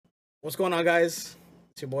What's going on, guys?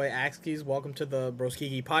 It's your boy Axkeys. Welcome to the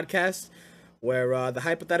Broskiki podcast, where the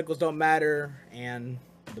hypotheticals don't matter and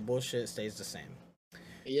the bullshit stays the same.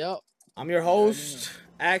 Yep. I'm your You already know. host,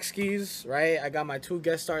 Axkeys. Right? I got my two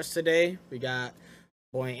guest stars today. We got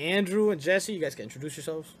boy Andrew and Jesse. You guys can introduce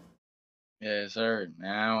yourselves. Yes, sir.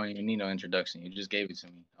 Man, I don't even need no introduction. You just gave it to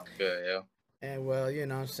me. I'm good, yo. And well, you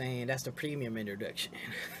know what I'm saying, that's the premium introduction.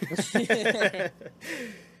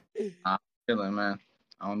 I'm chilling, man.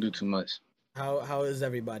 I don't do too much. How is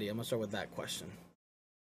everybody? I'm gonna start with that question.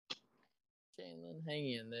 Caitlin,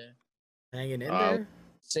 hang in there. Hanging in Uh, there?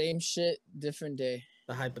 Same shit, different day.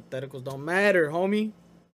 The hypotheticals don't matter, homie.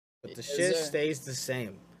 But the Yes, shit sir. stays the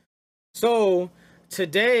same. So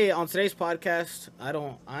today on today's podcast, I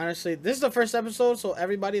don't honestly this is the first episode, so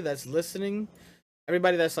everybody that's listening,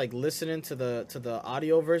 everybody that's like listening to the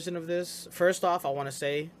audio version of this, first off, I wanna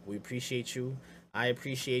say we appreciate you. I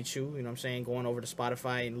appreciate you, you know what I'm saying, going over to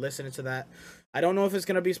Spotify and listening to that. I don't know if it's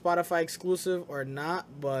gonna be Spotify exclusive or not,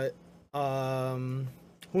 but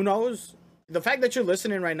who knows? The fact that you're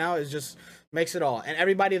listening right now is just makes it all. And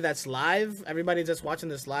everybody that's live, everybody that's watching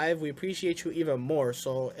this live, we appreciate you even more.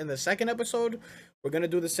 So in the second episode, we're gonna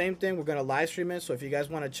do the same thing. We're gonna live stream it. So if you guys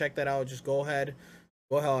want to check that out, just go ahead,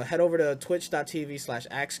 head over to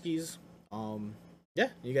twitch.tv/axkeys. Yeah,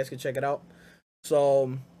 you guys can check it out.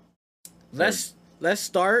 So let's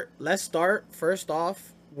start. Let's start first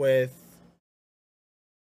off with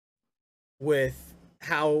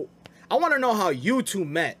how I want to know how you two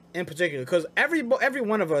met in particular, because every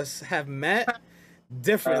one of us have met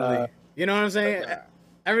differently. You know what I'm saying?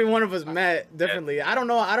 Every one of us met differently. I don't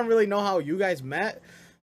know. I don't really know how you guys met,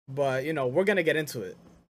 but you know we're gonna get into it.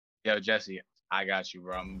 Yo, Jesse, I got you,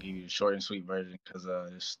 bro. I'm gonna give you the short and sweet version because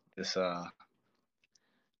this I'm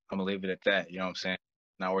gonna leave it at that. You know what I'm saying?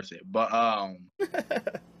 Not worth it. But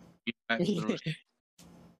we went through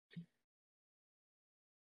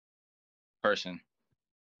person,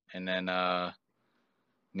 and then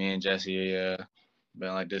me and Jesse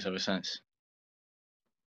been like this ever since.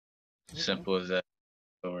 Simple as that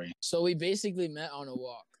story. So we basically met on a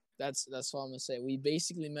walk. That's all I'm gonna say. We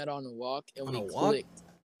basically met on a walk and On we a walk? clicked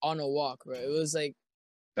on a walk, bro. It was like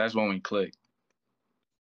That's when we clicked.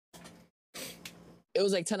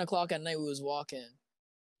 10 o'clock at night. We was walking.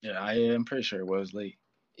 Yeah, I am pretty sure it was late.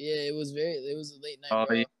 Yeah, it was a late night, Oh,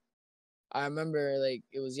 bro. yeah. I remember like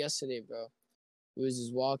it was yesterday, bro. We was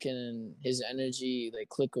just walking and his energy like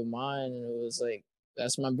clicked with mine, and it was like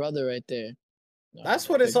that's my brother right there. That's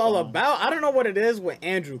what it's Big all bond. about. I don't know what it is with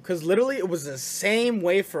Andrew, because literally it was the same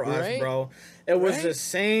way for us, Right? bro. It was Right? the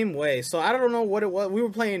same way. So I don't know what it was. We were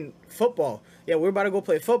playing football. Yeah, we were about to go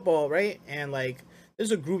play football, right? And like,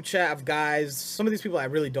 there's a group chat of guys. Some of these people I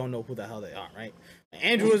really don't know who the hell they are, right?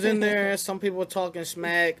 Andrew was in there. Some people were talking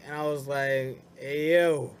smack, and I was like, "Hey,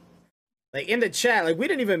 yo." Like in the chat, like we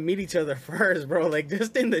didn't even meet each other first, bro. Like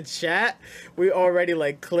just in the chat, we already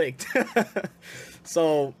like clicked.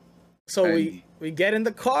 so we get in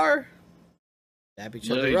the car, dap each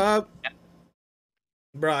other Literally. up,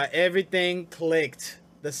 bro. Everything clicked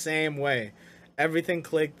the same way. Everything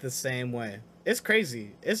clicked the same way. It's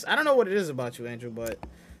crazy. I don't know what it is about you, Andrew, but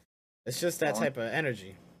it's just that type of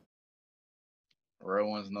energy. Real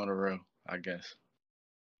ones know the real, I guess.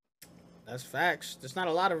 That's facts. There's not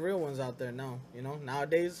a lot of real ones out there, no. You know,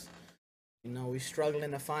 nowadays, you know, we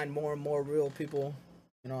struggling to find more and more real people,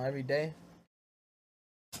 you know, every day.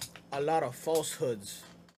 A lot of falsehoods,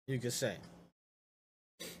 you could say.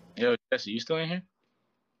 Yo, Jesse, you still in here?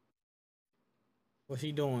 What's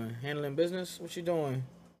he doing? Handling business? What you doing?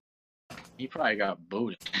 He probably got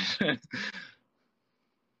booted.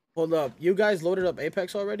 Hold up. You guys loaded up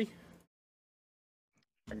Apex already?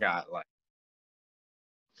 I got like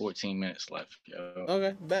 14 minutes left, yo.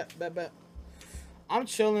 Okay, bet. I'm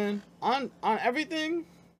chilling on everything.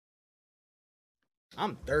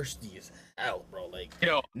 I'm thirsty as hell, bro. Like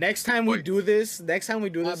Yo, next time we wait. do this, My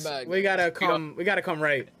bad, we gotta come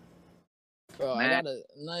right. Bro, Man. I'm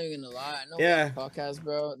not even gonna lie. I know Yeah. we're on a podcast,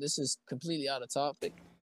 bro. This is completely out of topic.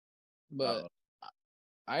 But Uh-oh.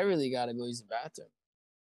 I really gotta go use the bathroom.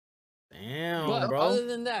 Damn, But bro. other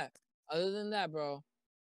than that, bro.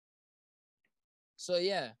 So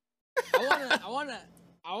yeah. I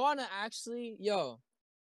wanna actually, yo.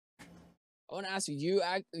 I wanna ask you,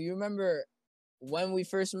 you remember when we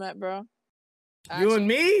first met, bro? You and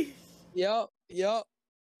me? Yup.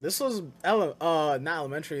 This was not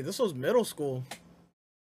elementary. This was middle school.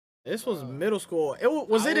 This was middle school.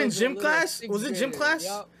 Was it in gym class? Was it gym class?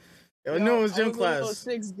 Yup. I knew it was gym I was a little class.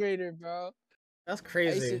 sixth grader, bro. That's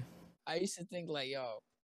crazy. I used to think like, yo,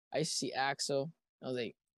 I used to see Axel. I was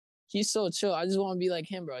like, he's so chill. I just want to be like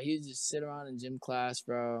him, bro. He would just sit around in gym class,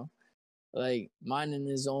 bro. like minding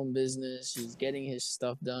his own business, just getting his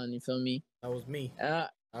stuff done. You feel me? That was me. And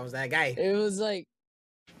I was that guy. it was like,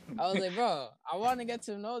 I was like, bro, I want to get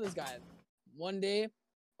to know this guy. One day,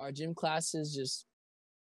 our gym classes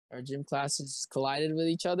collided with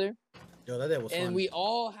each other, Yo, that day was and fun. we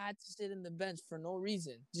all had to sit in the bench for no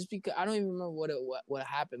reason, just because I don't even remember what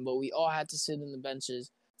happened, but we all had to sit in the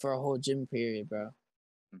benches for a whole gym period, bro.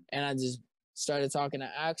 And I just started talking to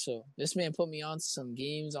Axel. This man put me on to some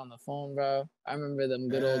games on the phone, bro. I remember them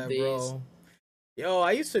good old days. Bro. Yo,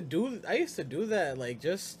 I used to do that, like,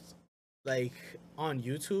 just like on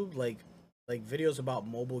YouTube, like videos about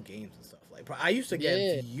mobile games and stuff. Like, bro, I used to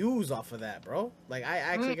get views off of that, bro. Like, I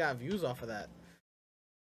actually got views off of that.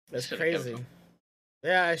 That's crazy.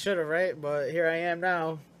 Yeah, I should have, right? But here I am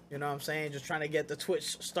now. You know what I'm saying? Just trying to get the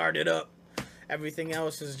Twitch started up. Everything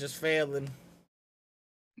else is just failing.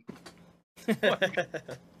 You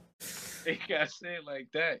gotta say it like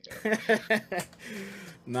that.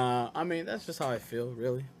 Nah, I mean, that's just how I feel,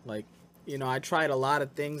 really. Like, you know, I tried a lot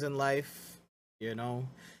of things in life, you know,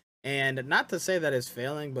 and not to say that it's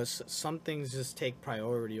failing, but some things just take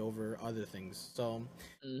priority over other things. So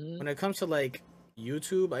when it comes to like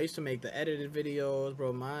YouTube, I used to make the edited videos,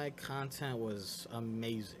 bro. My content was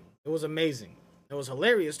amazing. It was amazing. It was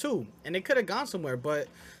hilarious too, and it could have gone somewhere, but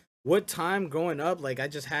with time growing up, like, I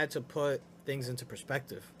just had to put things into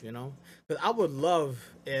perspective, you know? Because I would love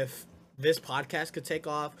if this podcast could take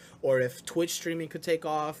off, or if Twitch streaming could take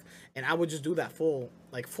off, and I would just do that full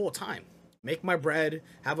time. Make my bread,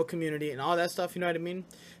 have a community, and all that stuff, you know what I mean?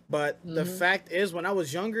 But the fact is, when I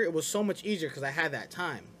was younger, it was so much easier because I had that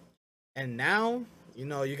time. And now, you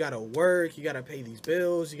know, you gotta work, you gotta pay these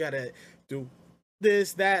bills, you gotta do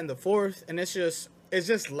this, that, and the fourth, and it's just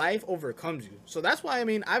life overcomes you. So that's why, I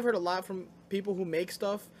mean, I've heard a lot from people who make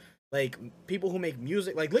stuff, like people who make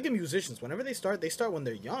music. Like, look at musicians. Whenever they start when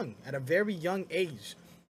they're young, at a very young age,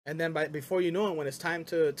 and then before you know it, when it's time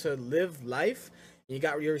to live life, you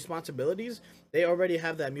got your responsibilities, they already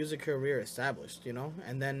have that music career established, you know.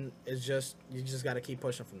 And then it's just, you just got to keep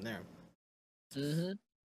pushing from there.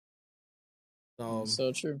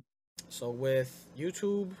 So true. So with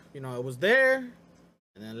YouTube, you know, it was there,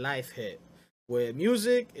 and then life hit. With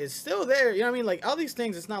music, it's still there. You know what I mean? Like, all these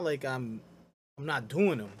things, it's not like I'm not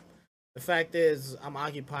doing them. The fact is, I'm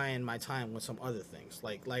occupying my time with some other things.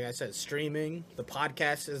 Like I said, streaming. The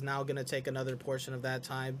podcast is now gonna take another portion of that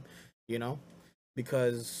time, you know,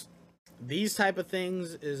 because these type of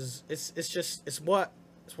things it's what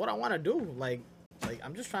I want to do. Like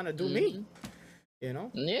I'm just trying to do me, you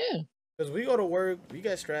know? Yeah. Because we go to work, we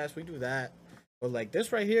get stressed, we do that, but like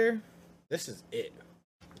this right here, this is it.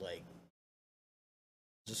 Like,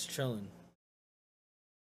 just chilling.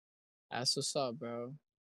 That's what's up, bro.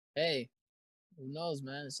 Hey, who knows,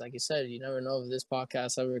 man? It's like you said, you never know if this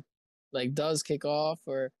podcast ever like does kick off,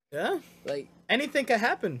 or like anything can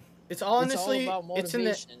happen. It's honestly, all about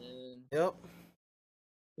motivation. Yep.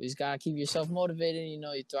 You just gotta keep yourself motivated. You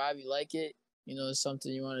know, you thrive, you like it. You know, it's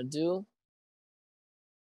something you want to do.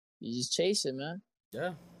 You just chase it, man.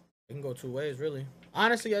 Yeah, it can go two ways, really.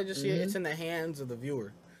 Honestly, I just see it's in the hands of the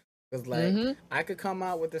viewer. Because, like, I could come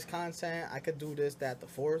out with this content, I could do this, that, the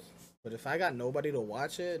fourth, but if I got nobody to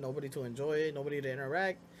watch it, nobody to enjoy it, nobody to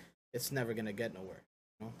interact, it's never gonna get nowhere.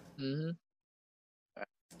 You know?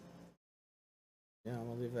 Yeah, I'm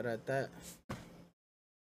gonna leave it at that.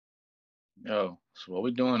 Yo, so what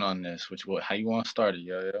we doing on this? How you want to start it,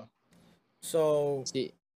 yo? So,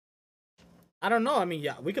 I don't know. I mean,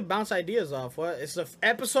 yeah, we could bounce ideas off. What? It's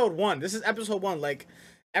episode 1. This is episode 1. Like,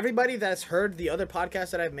 everybody that's heard the other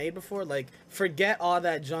podcasts that I've made before, like, forget all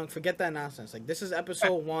that junk, forget that nonsense. Like, this is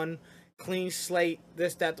episode 1, clean slate,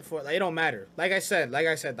 this, that, the fourth. Like, it don't matter. Like I said, the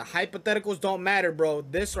hypotheticals don't matter, bro.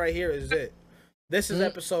 This right here is it. This is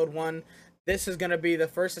episode 1. This is gonna be the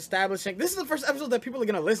first establishing. This is the first episode that people are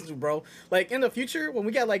gonna listen to, bro. Like, in the future, when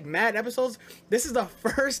we get like mad episodes, this is the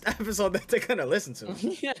first episode that they're gonna listen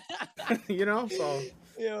to. You know, so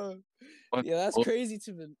yeah, that's crazy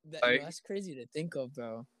that's crazy to think of,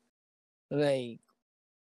 bro. Like,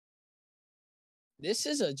 this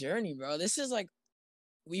is a journey, bro. This is like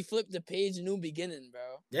we flipped the page, new beginning, bro.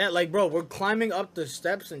 Yeah, like, bro, we're climbing up the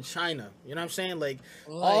steps in China. You know what I'm saying? Like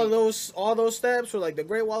all those steps, or like the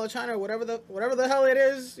Great Wall of China, or whatever the hell it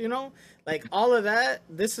is, you know? Like, all of that,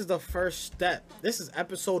 this is the first step. This is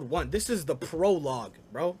episode 1. This is the prologue,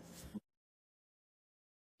 bro.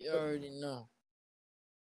 You already know.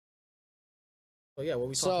 Oh yeah, what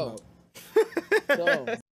we talking about?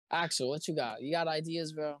 So, Axel, what you got? You got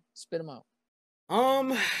ideas, bro? Spit them out.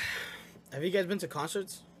 Have you guys been to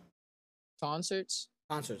concerts? Concerts?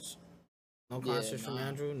 No concerts from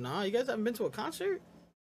Andrew? Nah, you guys haven't been to a concert?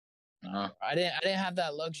 I didn't have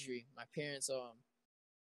that luxury. My parents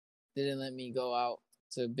didn't let me go out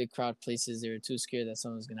to big crowd places. They were too scared that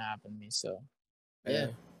something was gonna happen to me. So yeah,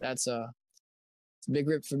 that's it's a big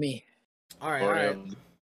rip for me. All right.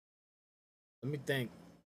 Let me think.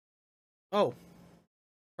 Oh,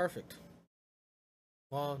 perfect.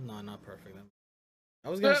 Well, no, not perfect. I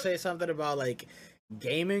was gonna say something about like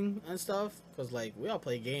gaming and stuff, cause like we all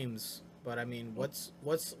play games. But I mean, what's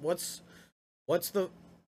the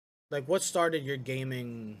like what started your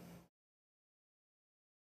gaming?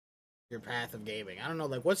 Your path of gaming. I don't know,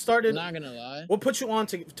 like what started. I'm not gonna lie. What put you on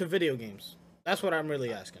to video games? That's what I'm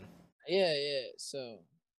really asking. Yeah. So,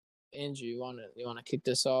 Andrew, you wanna kick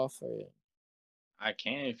this off or? I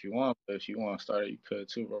can if you want, but if you want to start it, you could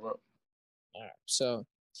too, bro. All right. So,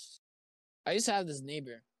 I used to have this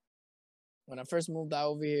neighbor. When I first moved out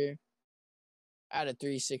over here, I had a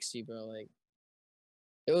 360, bro. Like,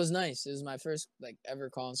 it was nice. It was my first like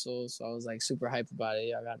ever console, so I was like super hyped about it.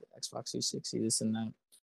 Yeah, I got Xbox 360, this and that.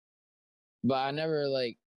 But I never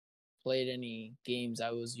like played any games.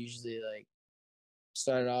 I was usually like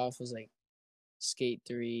started off was like Skate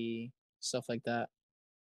 3, stuff like that.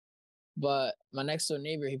 But my next door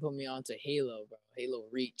neighbor, he put me onto Halo, bro. Halo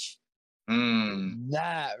Reach.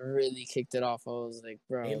 That really kicked it off. I was like,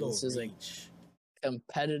 bro, Halo this is Reach. like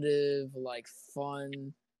competitive, like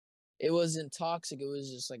fun. It wasn't toxic. It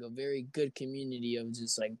was just like a very good community of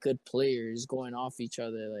just like good players going off each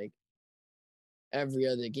other like every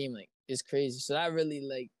other game. Like it's crazy. So that really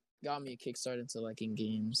like got me a kickstart into liking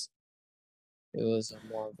games. It was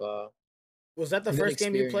more of a. Was that the first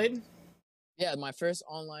game you played? Yeah, my first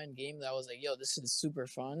online game that was like, yo, this is super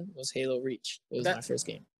fun was Halo Reach. It was my first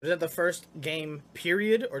game. Was that the first game,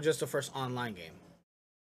 period, or just the first online game?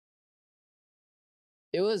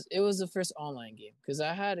 It was the first online game because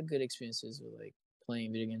I had good experiences with like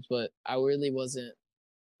playing video games, but I really wasn't.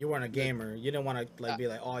 You weren't a gamer. You didn't want to like be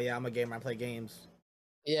like, oh yeah, I'm a gamer. I play games.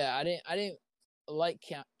 Yeah, I didn't like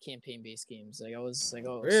campaign based games. Like I was like,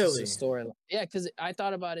 oh, really? It's just a storyline. Yeah, because I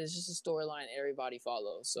thought about it, it's just a storyline everybody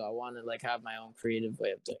follows. So I want to like have my own creative way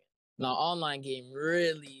of doing it. Now online game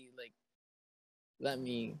really like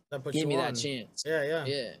give me that chance.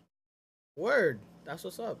 Yeah. Word. That's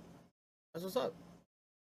what's up.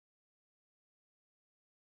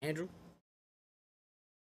 Andrew?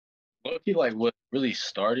 Lucky, like what really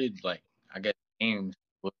started, like I guess games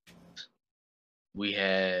was we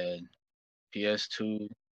had PS2,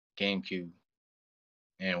 GameCube,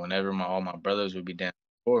 and whenever all my brothers would be down,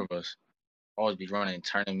 4 of us, always be running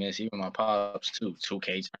tournaments. Even my pops too,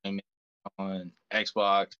 2K tournament on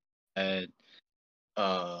Xbox. Had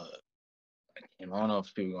I don't know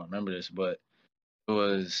if people gonna remember this, but it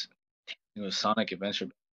was Sonic Adventure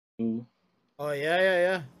 2. Oh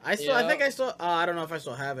yeah. I think I still. I don't know if I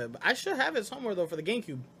still have it, but I should have it somewhere though for the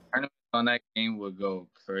GameCube. Tournaments on that game would go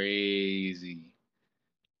crazy.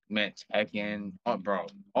 Man, Tekken, bro,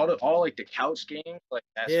 all like the couch games, like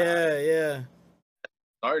that's yeah.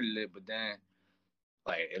 Started it, but then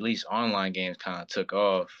like at least online games kind of took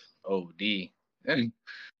off. OD, and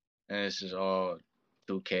it's just all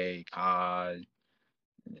 2K, COD.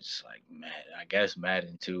 It's like I guess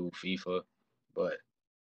Madden 2, FIFA, but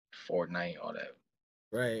Fortnite, all that.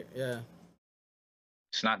 Right. Yeah.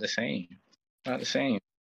 It's not the same. Not the same.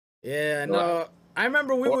 Yeah. No. I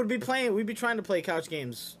remember we'd be trying to play couch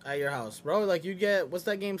games at your house, bro. Like you get what's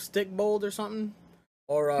that game, Stick Bold or something,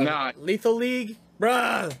 or Lethal League,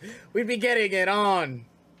 bruh. We'd be getting it on.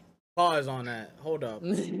 Pause on that. Hold up.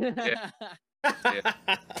 Yeah.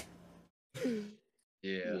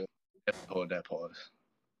 Hold that pause.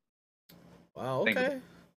 Wow. Okay.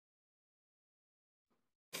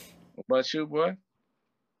 What about you, boy?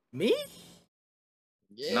 Me?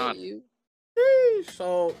 Yeah, you.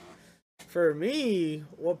 So, for me,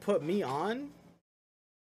 what put me on?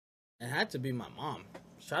 It had to be my mom.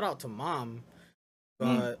 Shout out to mom.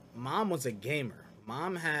 But mom was a gamer.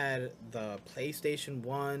 Mom had the PlayStation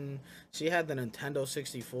 1. She had the Nintendo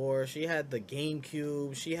 64. She had the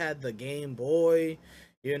GameCube. She had the Game Boy.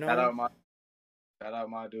 You know? Shout out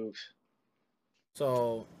my dukes.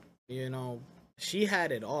 So, she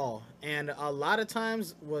had it all. And a lot of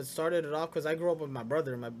times what started it off, because I grew up with my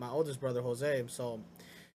brother, my oldest brother, Jose. So,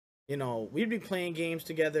 we'd be playing games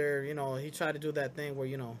together. He tried to do that thing where,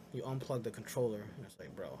 you unplug the controller. And it's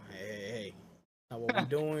like, bro, hey. Not what we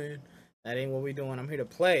doing. That ain't what we doing. I'm here to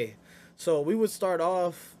play. So we would start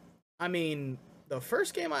off. I mean, the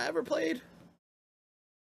first game I ever played,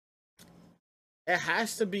 it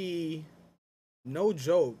has to be, no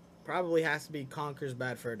joke, probably has to be Conker's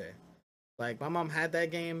Bad Fur Day. Like, my mom had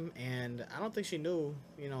that game, and I don't think she knew,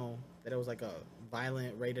 that it was like a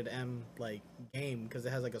violent rated M like game because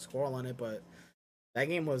it has like a squirrel on it, but that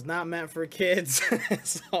game was not meant for kids.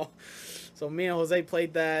 so me and Jose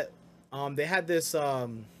played that. They had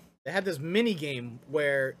this mini game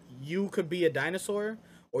where you could be a dinosaur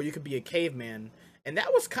or you could be a caveman, and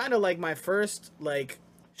that was kind of like my first like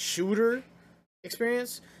shooter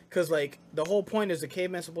experience, because like the whole point is the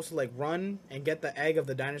caveman's supposed to like run and get the egg of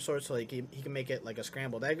the dinosaur so like he can make it like a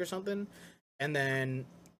scrambled egg or something, and then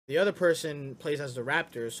the other person plays as the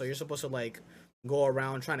raptor, so you're supposed to like go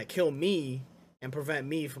around trying to kill me and prevent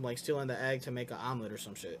me from like stealing the egg to make an omelet or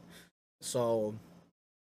some shit. So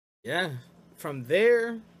yeah, from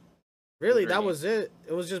there, really that was it.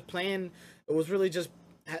 It was just playing. It was really just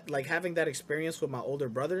like having that experience with my older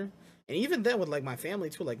brother, and even then with like my family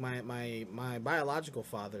too. Like my biological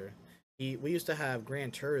father, we used to have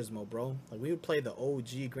Gran Turismo, bro. Like we would play the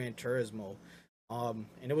OG Gran Turismo, and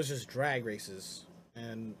it was just drag races,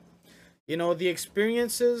 and you know the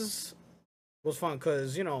experiences was fun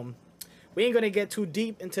because you know we ain't gonna get too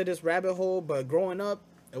deep into this rabbit hole, but growing up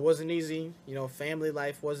it wasn't easy. You know, family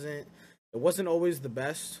life wasn't always the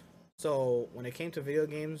best. So when it came to video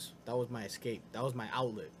games, that was my escape. That was my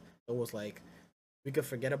outlet. It was like we could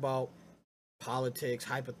forget about politics,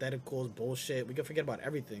 hypotheticals, bullshit. We could forget about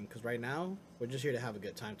everything because right now we're just here to have a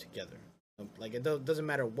good time together. Like it doesn't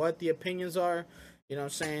matter what the opinions are. You know what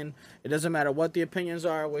I'm saying? It doesn't matter what the opinions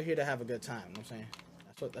are. We're here to have a good time. You know what I'm saying?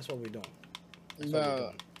 That's what we're doing. That's what we're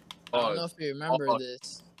doing. I don't know if you remember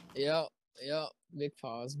this. Yep, big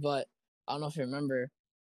pause. But I don't know if you remember.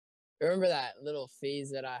 Remember that little phase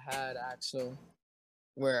that I had, Axel,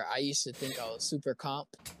 where I used to think I was super comp?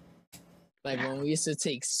 Like when we used to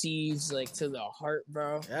take Siege like to the heart,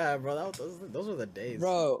 bro. Yeah, bro, those were the days.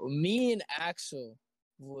 Bro, me and Axel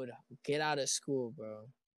would get out of school, bro.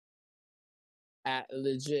 At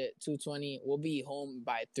legit 2:20, we'll be home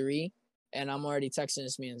by 3, and I'm already texting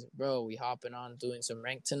this man, bro, we hopping on doing some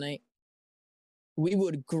rank tonight. We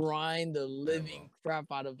would grind the living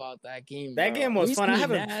crap out about that game. That bro. game was fun. I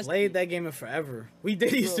haven't played that game in forever. We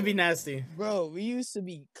did used to be nasty. Bro, we used to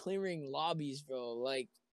be clearing lobbies, bro, like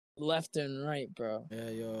left and right, bro. Yeah,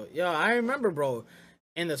 yo, I remember, bro.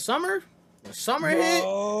 In the summer hit, I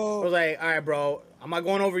was like, all right, bro, I'm not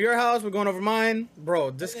going over your house. We're going over mine,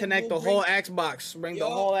 bro. Disconnect the whole Xbox. Bring the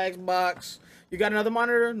whole Xbox. You got another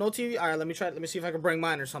monitor? No TV? All right, let me see if I can bring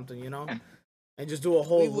mine or something. You know. And just do a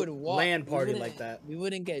whole LAN party like that. We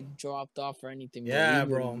wouldn't get dropped off or anything. Yeah,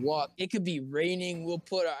 bro. Walk. It could be raining. We'll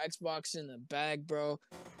put our Xbox in the bag, bro.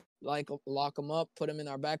 Like lock them up, put them in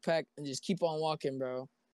our backpack, and just keep on walking, bro.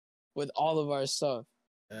 With all of our stuff.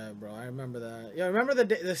 Yeah, bro. I remember that. Yo, remember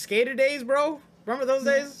the skater days, bro? Remember those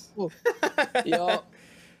days? Yo.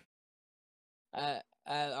 At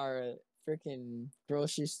our freaking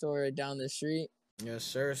grocery store down the street. Yes,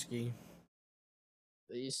 sir, ski.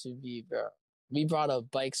 They used to be, bro. We brought up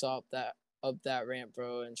bikes up that ramp,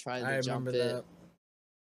 bro, and tried to jump it. That.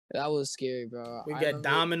 That was scary, bro. We get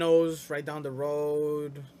Domino's right down the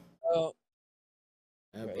road. Oh,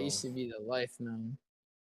 yeah, bro, it used to be the life, man.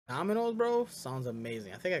 Domino's, bro, sounds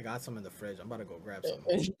amazing. I think I got some in the fridge. I'm about to go grab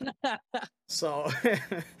some. So,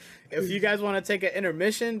 if you guys want to take an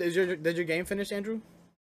intermission, did your game finish, Andrew?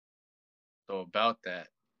 So about that,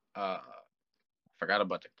 I forgot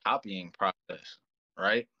about the copying process,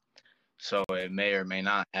 right? So it may or may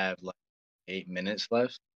not have like 8 minutes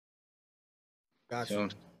left. Gotcha.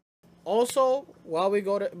 Also,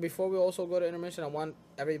 before we also go to intermission, I want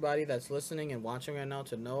everybody that's listening and watching right now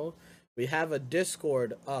to know we have a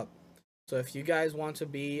Discord up. So if you guys want to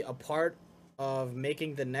be a part of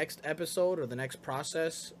making the next episode or the next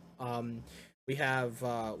process, we have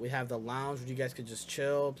the lounge where you guys could just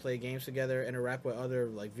chill, play games together, interact with other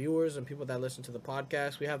like viewers and people that listen to the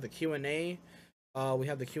podcast. We have the Q&A. We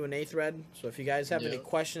have the Q&A thread. So if you guys have any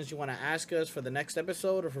questions you want to ask us for the next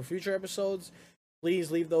episode or for future episodes,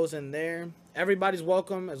 please leave those in there. Everybody's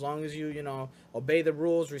welcome as long as you know, obey the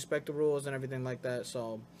rules, respect the rules and everything like that.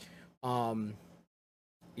 So,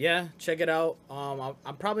 yeah, check it out.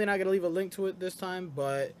 I'm probably not going to leave a link to it this time,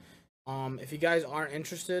 but if you guys aren't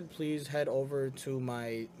interested, please head over to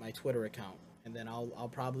my Twitter account and then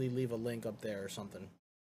I'll probably leave a link up there or something.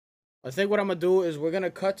 I think what I'm gonna do is we're gonna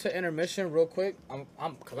cut to intermission real quick.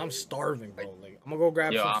 I'm starving, bro. Like I'm gonna go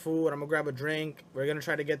grab some food. I'm gonna grab a drink. We're gonna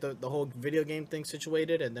try to get the whole video game thing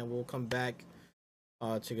situated, and then we'll come back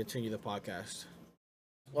to continue the podcast.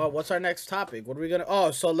 Well, what's our next topic? What are we gonna? Oh,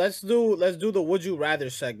 so let's do the Would You Rather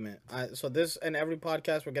segment. So this and every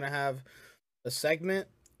podcast we're gonna have a segment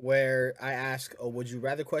where I ask a Would You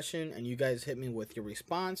Rather question, and you guys hit me with your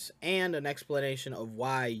response and an explanation of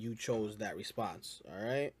why you chose that response. All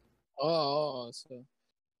right. Oh, so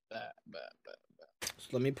So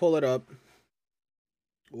let me pull it up.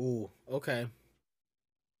 Ooh, okay.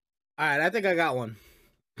 All right, I think I got one.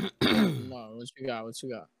 No, what you got? What you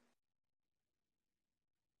got?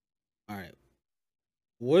 All right.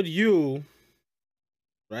 Would you,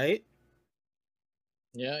 right?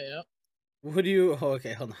 Yeah, yeah. Would you? Oh,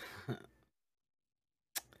 okay, hold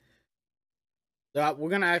on. We're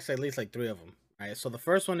gonna ask at least like three of them. All right. So the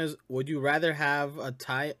first one is: would you rather have a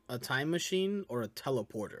time machine or a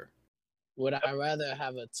teleporter? Would I rather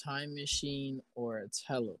have a time machine or a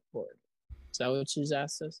teleport? Is that what you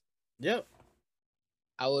asked us? Yep.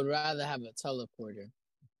 I would rather have a teleporter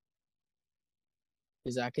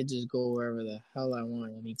because I could just go wherever the hell I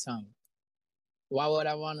want anytime. Why would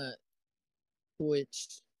I want to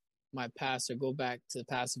switch my past or go back to the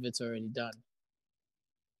past if it's already done?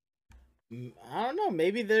 I don't know.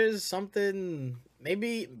 Maybe there's something.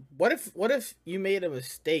 Maybe what if you made a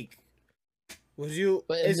mistake? Was you?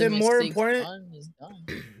 But Is it more important? Done, it's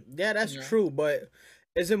done. Yeah, that's true. But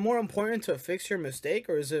is it more important to fix your mistake,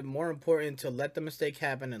 or is it more important to let the mistake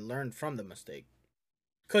happen and learn from the mistake?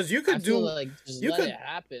 Because you could feel like just you let could it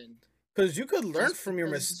happen. Because you could learn Just from your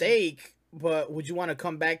because- mistake, but would you want to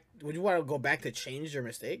come back? Would you want to go back to change your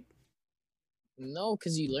mistake? No,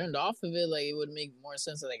 because you learned off of it. Like it would make more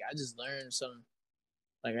sense. Like I just learned something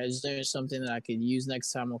that I could use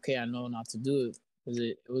next time. Okay, I know not to do it because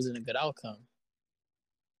it wasn't a good outcome.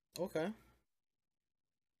 Okay.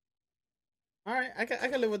 All right, I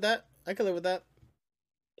can live with that. I can live with that.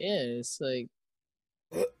 Yeah, it's like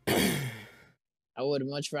I would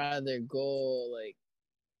much rather go like,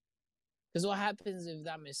 because what happens if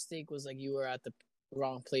that mistake was like you were at the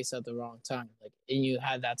wrong place at the wrong time, like, and you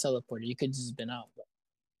had that teleporter, you could just been out.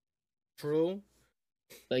 True.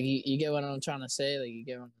 Like you get what I'm trying to say? Like you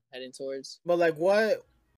get what I'm heading towards? But like, what?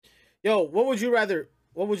 Yo, what would you rather?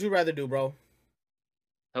 What would you rather do, bro?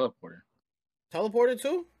 Teleporter. Teleported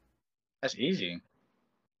too? That's easy.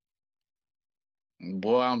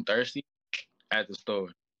 Boy, I'm thirsty at the store.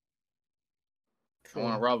 True. I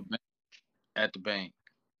want to rob a bank at the bank.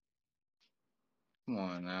 Come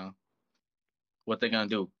on now. What they gonna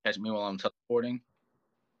do? Catch me while I'm teleporting?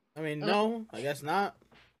 I mean, no, I guess not.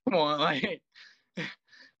 Come on, like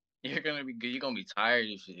you're gonna be good. You're gonna be tired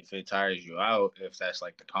if it tires you out. If that's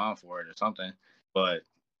like the con for it or something. But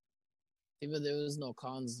Even there was no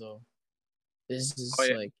cons though. It's just oh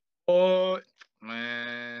yeah, like, oh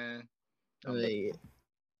man, like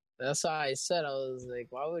that's why I said, I was like,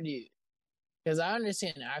 why would you? Because I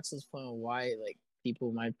understand Axel's point of why like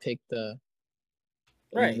people might pick the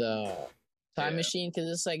time machine, because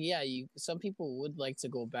it's like, yeah, some people would like to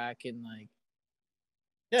go back and like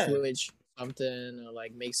switch something or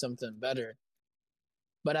like make something better,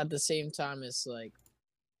 but at the same time it's like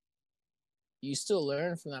you still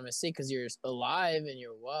learn from that mistake because you're alive and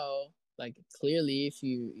you're well, like clearly if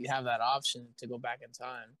you have that option to go back in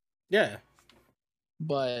time. Yeah.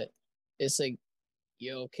 But it's like,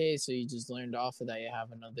 you're okay, so you just learned off of that, you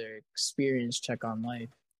have another experience check on life.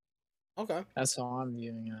 Okay. That's how I'm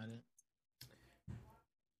viewing at it.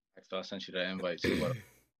 So I sent you that invite too. What?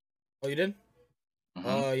 Oh, you did? Mhm.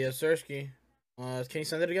 Oh, yeah, Sersky. Can you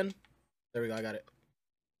send it again? There we go. I got it.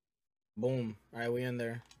 Boom. All right, we in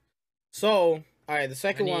there. So, all right, the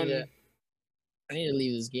second one. I need to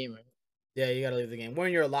leave this game, right? Yeah, you gotta leave the game. We're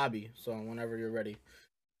in your lobby, so whenever you're ready.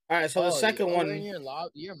 All right, so the second one. We're in your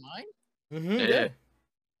lobby. You're mine. Yeah.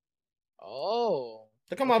 Oh.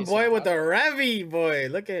 Look at my boy with the Revy boy.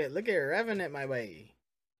 Look at Revenant, my boy.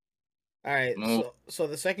 All right, so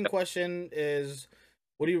the second question is: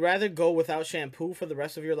 would you rather go without shampoo for the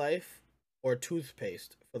rest of your life, or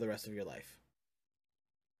toothpaste for the rest of your life?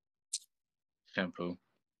 Shampoo.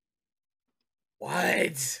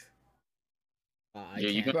 What?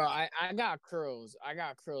 Bro, I got curls. I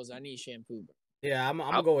need shampoo, bro. Yeah, I'm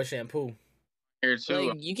gonna go with shampoo. Here too.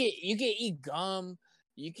 Like you can eat gum.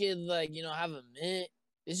 You can have a mint.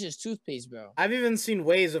 It's just toothpaste, bro. I've even seen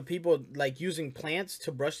ways of people like using plants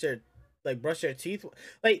to brush their teeth.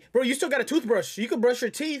 Like, bro, you still got a toothbrush. You can brush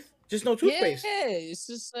your teeth, just no toothpaste. Yeah, it's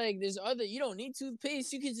just like you don't need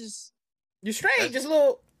toothpaste. You can just you're straight, just a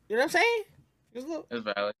little. You know what I'm saying? Just a little. It's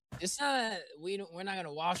valid. It's not we're not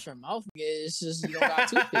gonna wash our mouth again. It's just you don't got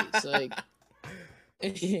toothpaste. Like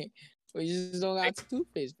we just don't got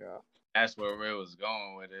toothpaste, bro. That's where Ray was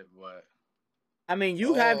going with it, but I mean,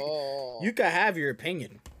 you could have your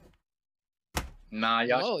opinion. Nah,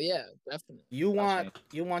 y'all. Oh yeah, definitely. You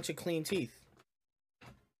want your clean teeth.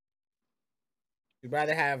 You'd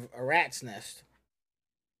rather have a rat's nest.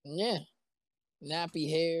 Yeah, nappy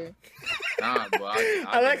hair. Nah, but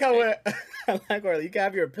I like how you can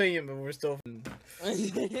have your opinion, but we're still like,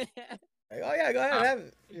 oh yeah, go ahead,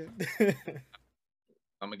 have it.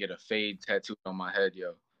 I'm gonna get a fade tattooed on my head,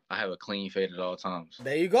 yo. I have a clean fade at all times.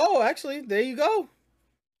 There you go. Actually, there you go.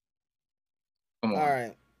 Come on. All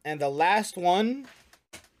right, and the last one.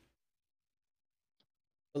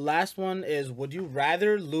 The last one is: would you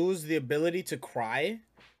rather lose the ability to cry,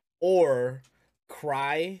 or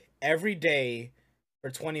cry every day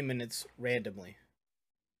for 20 minutes randomly?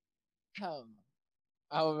 Hell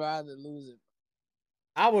no. I would rather lose it.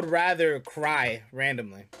 I would rather cry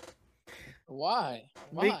randomly. Why?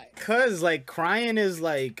 Why? Because like crying is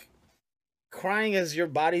your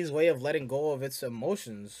body's way of letting go of its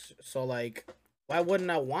emotions. So like, why wouldn't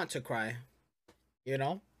I want to cry? You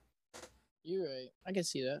know? You're right. I can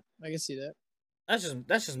see that.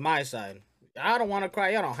 That's just my side. I don't want to cry.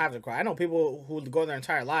 I don't have to cry. I know people who go their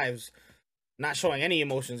entire lives not showing any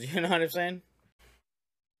emotions. You know what I'm saying?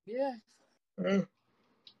 Yeah.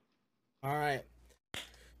 All right.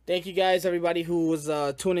 Thank you guys, everybody who was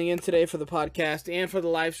tuning in today for the podcast and for the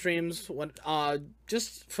live streams.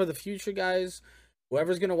 Just for the future, guys,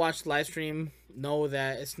 whoever's gonna watch the live stream, know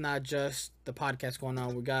that it's not just the podcast going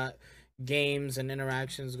on. We got games and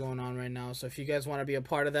interactions going on right now. So if you guys want to be a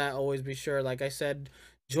part of that, always be sure, like I said,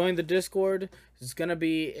 join the Discord. It's gonna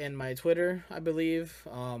be in my Twitter, I believe.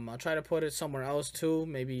 I'll try to put it somewhere else too.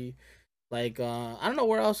 Maybe like I don't know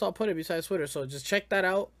where else I'll put it besides Twitter. So just check that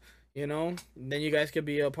out. You know, then you guys could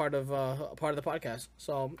be a part of the podcast.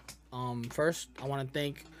 So, first I want to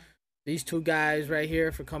thank these two guys right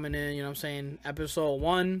here for coming in. You know what I'm saying? Episode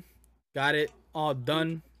 1, got it all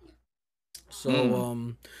done.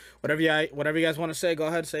 So, whatever you guys want to say, go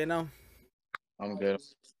ahead, say it now. I'm good.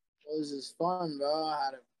 It was just fun, bro. I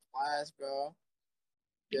had a blast, bro.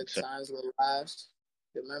 Good times, good laughs,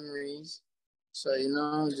 good memories. So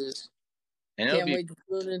just can't wait to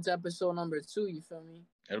tune into episode number 2. You feel me?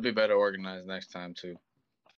 It'll be better organized next time too.